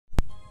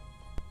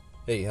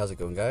Hey, how's it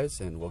going, guys?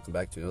 And welcome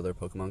back to another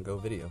Pokemon Go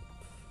video.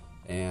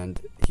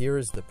 And here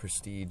is the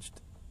prestiged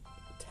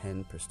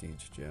 10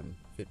 prestige gym,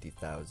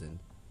 50,000,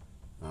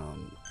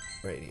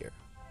 right here.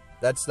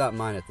 That's not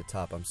mine at the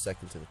top, I'm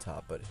second to the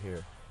top, but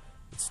here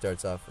it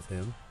starts off with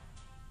him.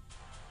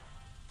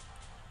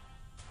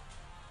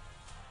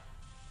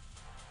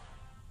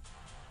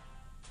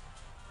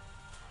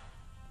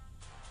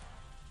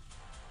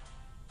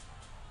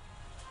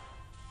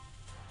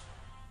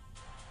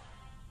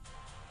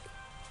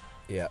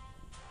 Yeah,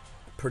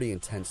 pretty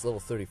intense,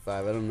 level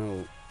 35. I don't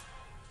know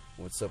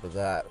what's up with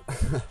that.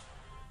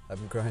 I've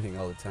been grinding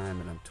all the time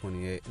and I'm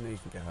 28. I know you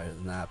can get higher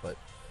than that, but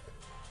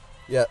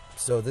yeah,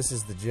 so this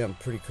is the gym.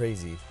 Pretty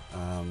crazy.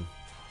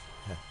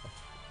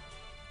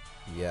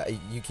 Yeah,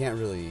 you can't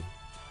really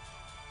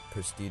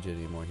prestige it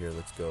anymore. Here,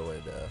 let's go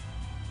and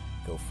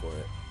go for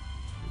it.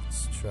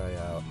 Let's try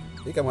out.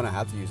 I think I'm gonna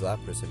have to use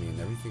Lapras. I mean,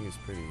 everything is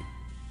pretty.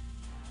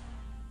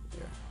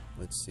 Here,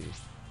 let's see.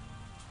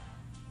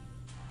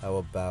 How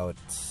about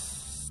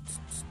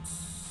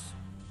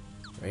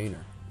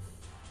Rainer?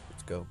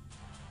 Let's go.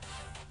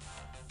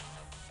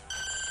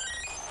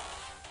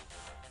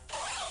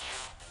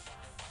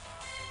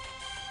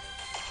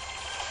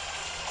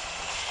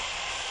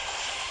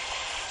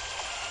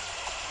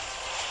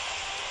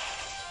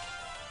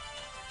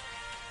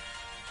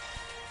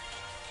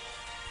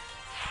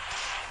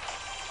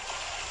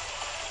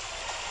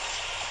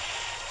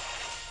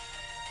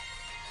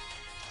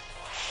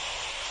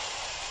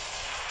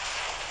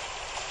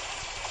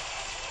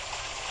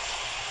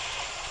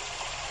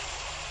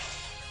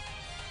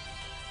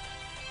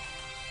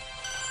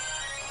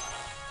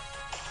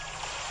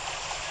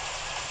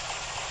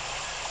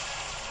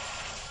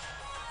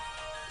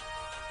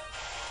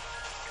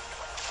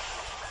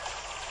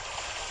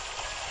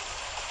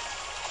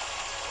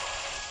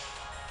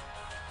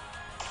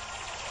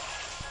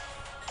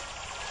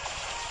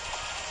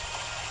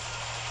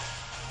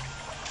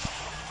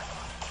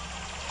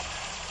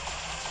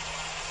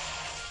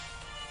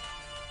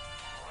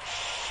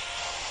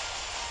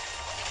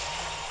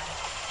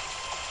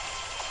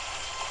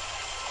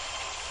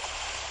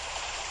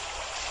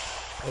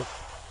 Oh.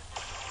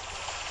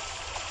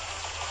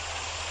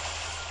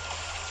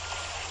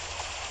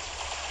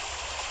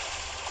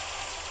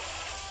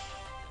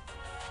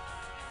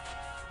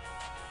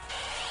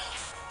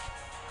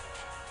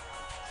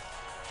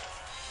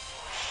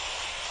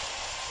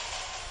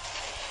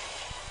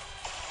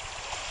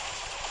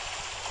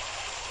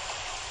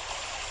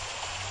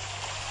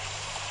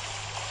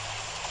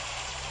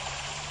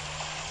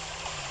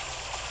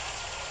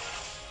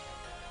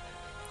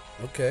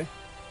 Okay.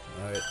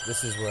 Alright,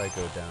 this is where I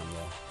go down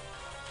though.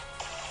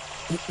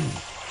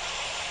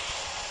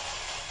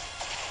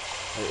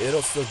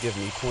 It'll still give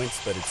me points,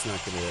 but it's not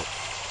going to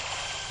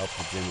help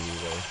the gym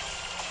anyway.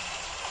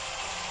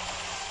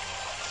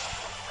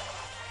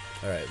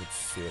 Alright, let's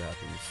see what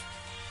happens.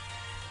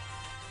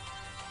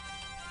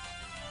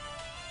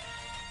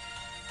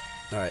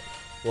 Alright,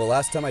 well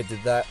last time I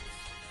did that,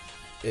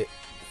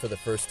 for the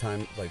first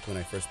time, like when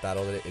I first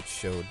battled it, it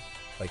showed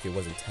like it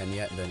wasn't 10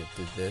 yet, and then it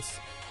did this.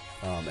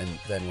 And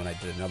then when I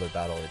did another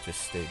battle, it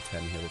just stayed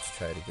 10 here. Let's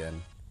try it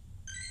again.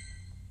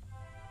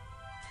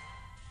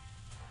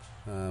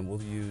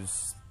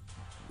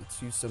 Let's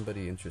use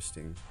somebody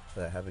interesting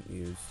that I haven't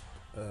used.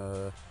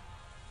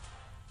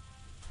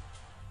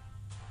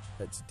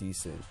 That's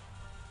decent.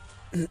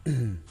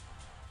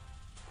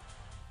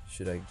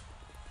 Should I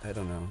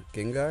don't know.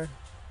 Gengar?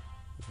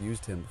 I've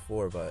used him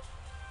before, but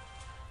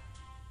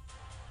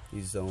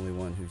he's the only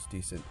one who's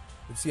decent.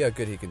 Let's see how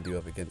good he can do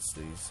up against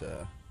these,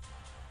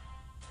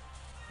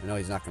 I know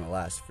he's not going to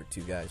last for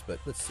two guys, but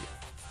let's see.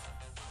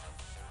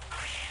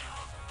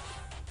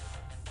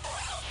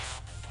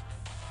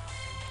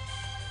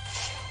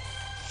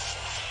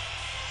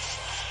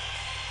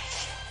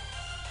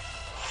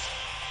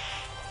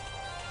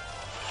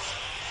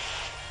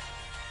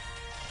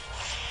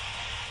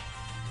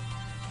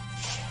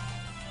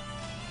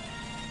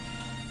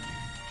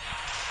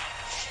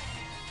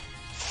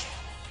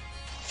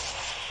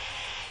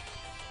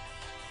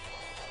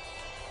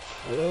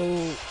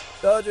 Oh,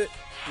 dodge it.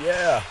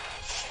 Yeah.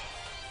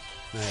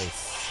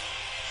 Nice.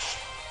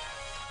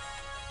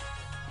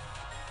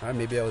 Alright,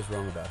 maybe I was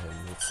wrong about him.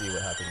 Let's see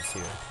what happens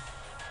here.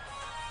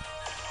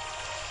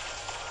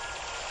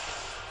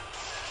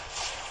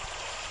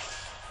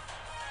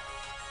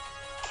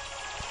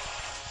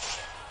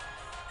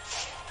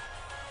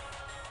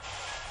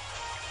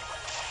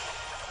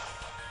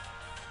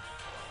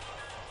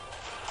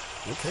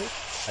 Okay.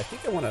 I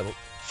think I want to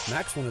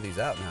max one of these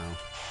out now.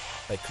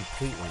 Like,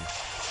 completely.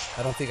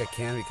 I don't think I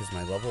can because of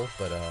my level,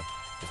 but as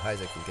high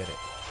as I can get it.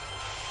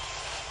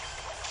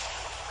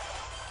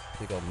 I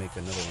think I'll make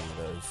another one of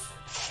those.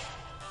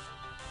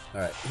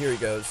 Alright, here he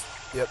goes.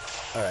 Yep,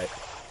 alright.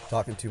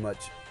 Talking too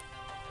much.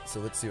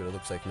 So let's see what it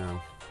looks like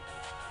now.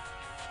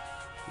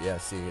 Yeah,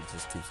 see, it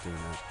just keeps doing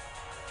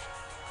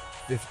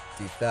that.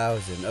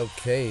 50,000,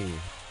 okay.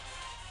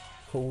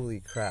 Holy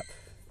crap.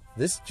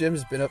 This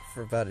gym's been up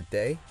for about a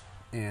day,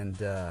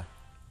 and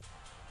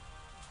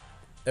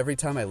every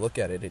time I look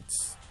at it,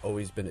 it's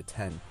always been a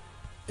 10.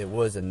 It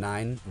was a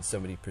 9, and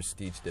somebody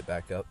prestiged it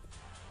back up.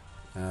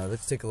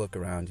 Let's take a look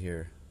around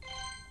here.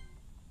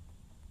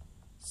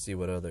 See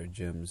what other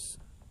gyms.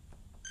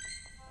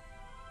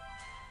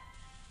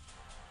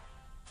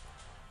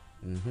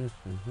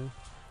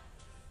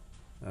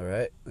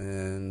 Alright,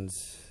 and...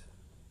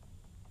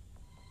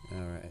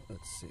 Alright,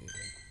 let's see.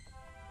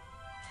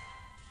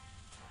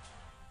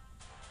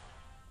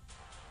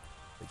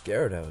 The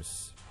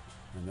Gyarados.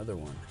 Another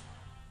one.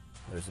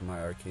 There's my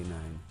RK9.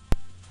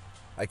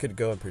 I could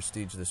go and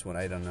prestige this one,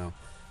 I don't know.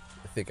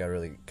 I think I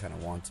really kind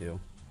of want to.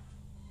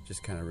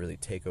 Just kind of really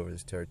take over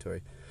this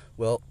territory.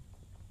 Well,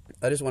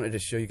 I just wanted to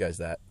show you guys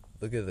that.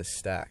 Look at the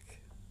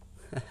stack.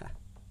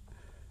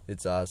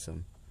 It's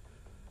awesome.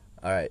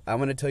 Alright, I'm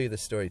going to tell you the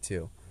story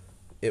too.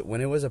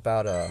 When it was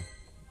about I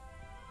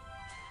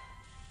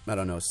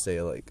don't know,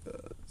 say like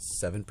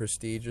 7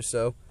 prestige or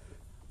so,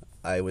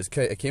 I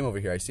came over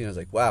here, I seen it, I was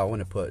like, wow, I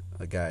want to put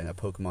a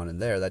Pokemon in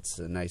there. That's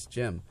a nice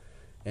gym.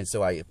 And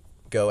so I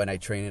go and I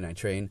train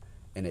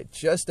and it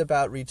just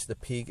about reached the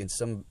peak, and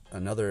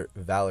another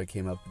Valor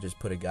came up and just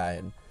put a guy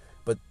in.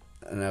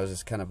 And I was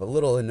just kind of a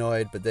little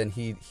annoyed, but then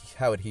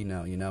how would he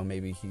know, you know?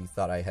 Maybe he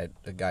thought I had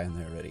a guy in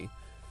there already.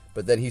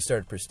 But then he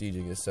started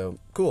prestiging it, so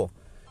cool.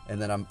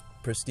 And then I'm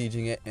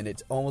prestiging it, and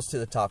it's almost to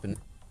the top. And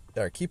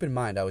keep in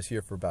mind, I was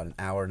here for about an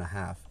hour and a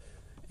half.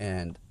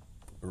 And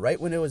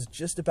right when it was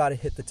just about to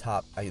hit the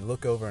top, I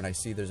look over and I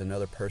see there's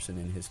another person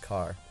in his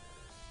car.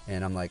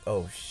 And I'm like,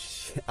 oh,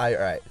 shit.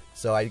 Alright.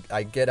 So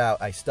I get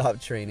out, I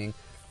stop training,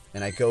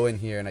 and I go in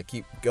here, and I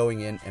keep going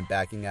in and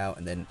backing out,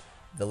 and then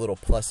the little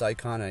plus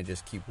icon, and I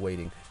just keep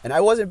waiting. And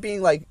I wasn't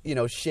being like, you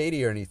know,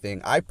 shady or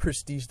anything. I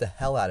prestiged the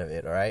hell out of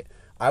it, alright?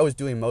 I was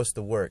doing most of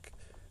the work,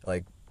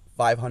 like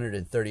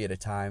 530 at a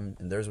time,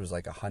 and theirs was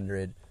like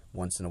 100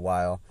 once in a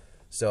while.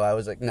 So I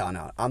was like,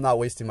 no, I'm not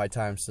wasting my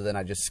time. So then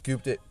I just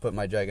scooped it, put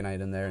my Dragonite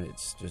in there, and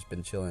it's just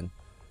been chilling.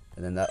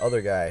 And then that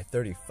other guy,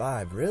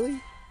 35,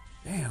 really?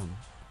 Damn.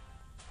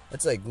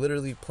 That's like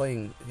literally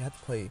playing, you have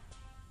to play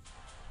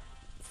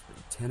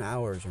 10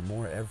 hours or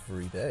more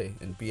every day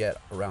and be at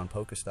around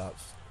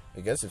Pokestops.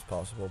 I guess it's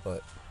possible,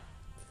 but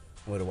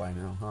what do I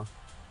know, huh?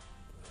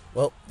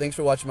 Well, thanks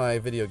for watching my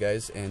video,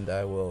 guys, and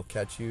I will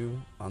catch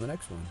you on the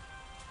next one.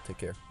 Take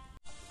care.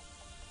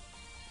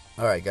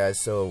 Alright, guys,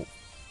 so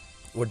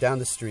we're down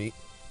the street.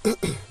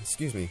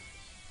 Excuse me.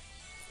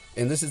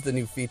 And this is the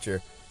new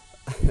feature.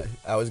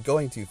 I was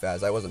going too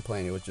fast. I wasn't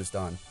playing. It was just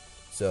on.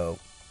 So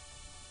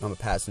I'm a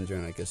passenger,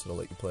 and I guess it'll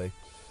let you play.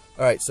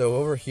 Alright, so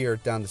over here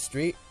down the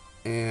street,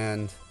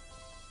 and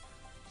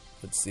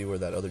let's see where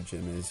that other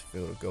gym is, if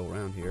it'll go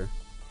around here.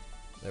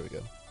 There we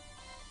go.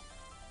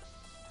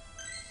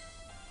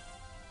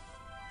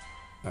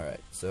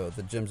 Alright, so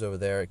the gym's over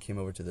there. I came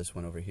over to this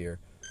one over here,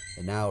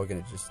 and now we're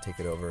going to just take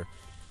it over.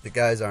 The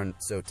guys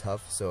aren't so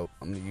tough, so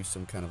I'm going to use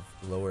some kind of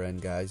lower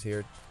end guys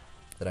here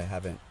that I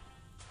haven't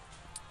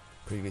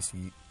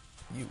previously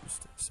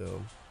used.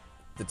 So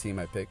the team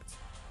I picked,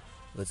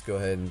 let's go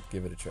ahead and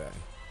give it a try.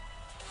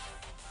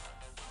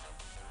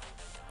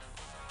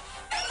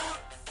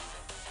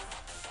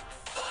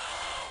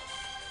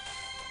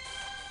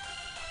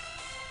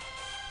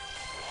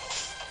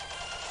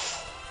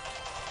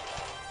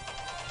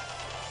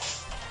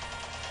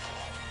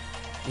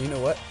 You know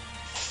what?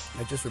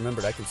 I just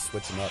remembered I can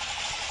switch them up.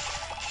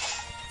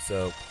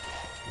 So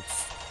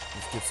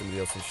let's give somebody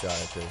else a shot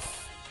at this.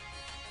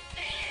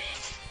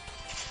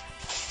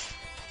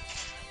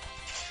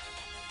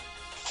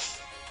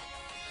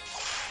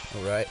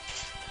 Alright.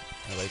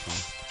 I like him.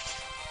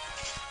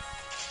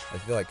 I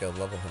feel like I'll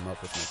level him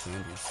up with my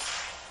candies.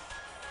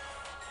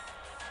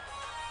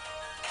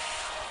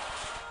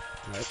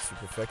 Alright,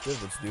 super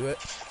effective. Let's do it.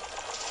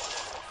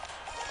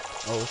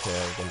 Oh,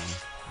 okay, damn.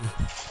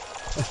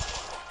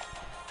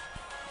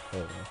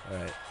 Oh,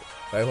 alright.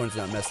 Firehorn's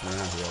not messing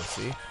around here, I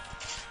see.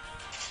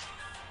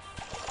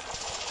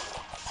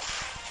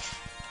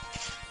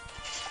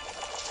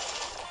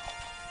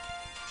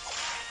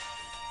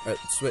 Alright,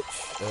 let's switch.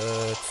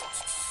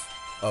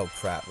 Oh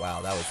crap,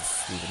 wow, that was a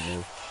stupid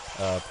move.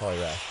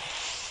 Poliwrath.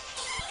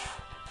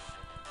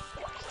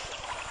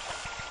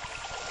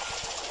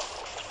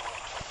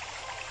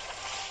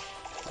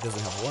 He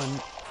doesn't have one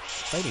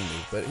fighting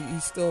move, but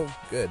he's still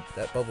good.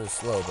 That bubble's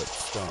slow, but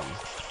strong.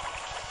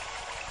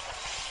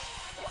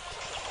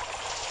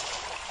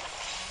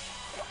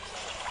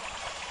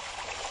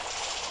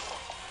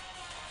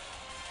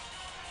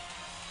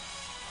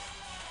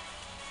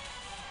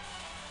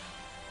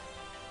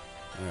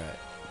 Alright.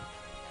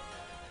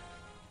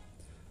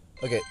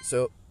 Okay,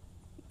 so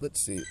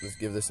let's see. Let's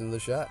give this another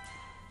shot.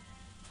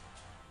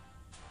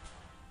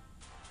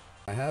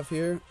 I have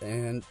here,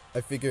 and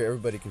I figure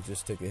everybody can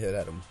just take a hit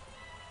at him.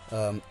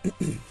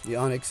 The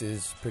Onix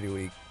is pretty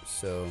weak,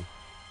 so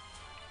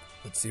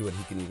let's see what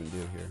he can even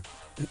do here.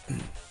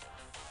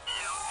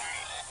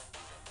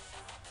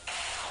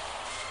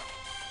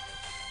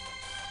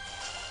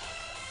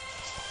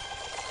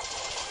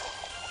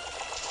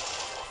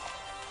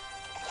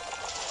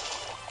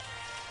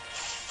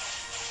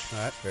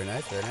 Alright, very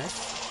nice, very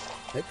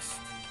nice. Next.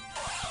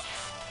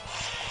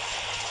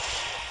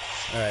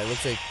 Alright,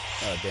 looks like...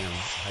 Oh, damn.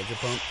 Hydro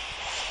Pump?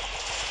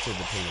 Should have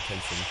been paying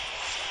attention.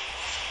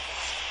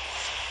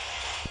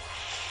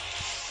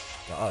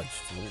 Dodge,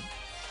 dude.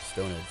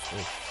 Stone Edge.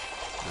 Oh,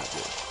 not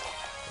good.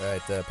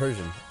 Alright,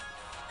 Persian.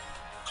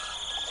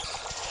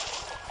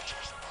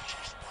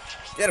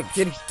 Get him,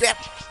 kitty! Get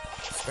him!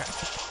 Scratch.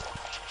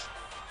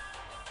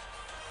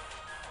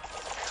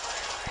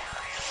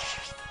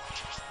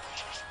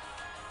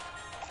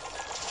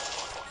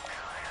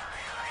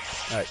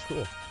 Alright,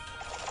 cool.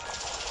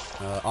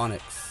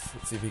 Onyx.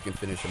 Let's see if we can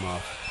finish him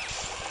off.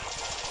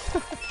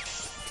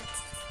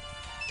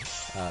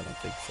 I don't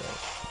think so.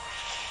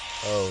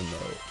 Oh no,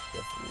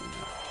 definitely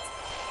not.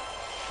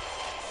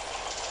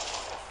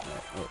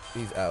 Alright, oh,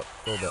 he's out.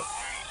 Hold up.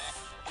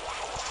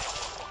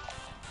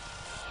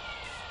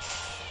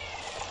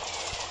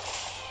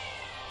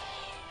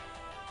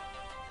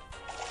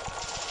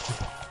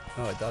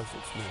 Oh, I dodged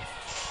it. Nice.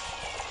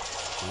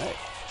 Alright.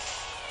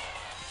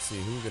 Let's see,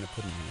 who we're gonna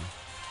put in here.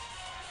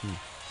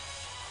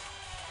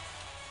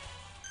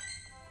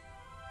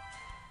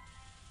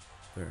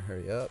 Better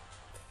hurry up.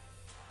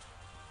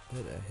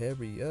 Better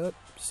hurry up.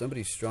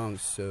 Somebody's strong,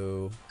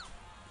 so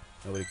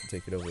nobody can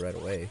take it over right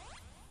away.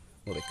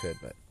 Well, they could,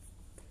 but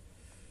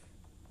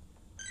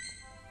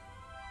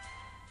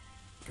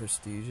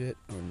prestige it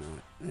or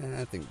not?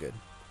 I think good.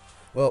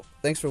 Well,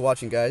 thanks for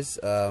watching, guys.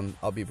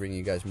 I'll be bringing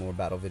you guys more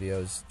battle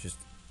videos, just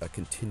a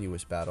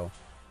continuous battle.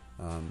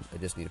 I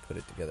just need to put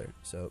it together,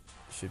 so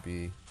it should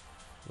be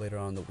later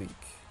on in the week.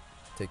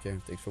 Take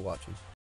care. Thanks for watching.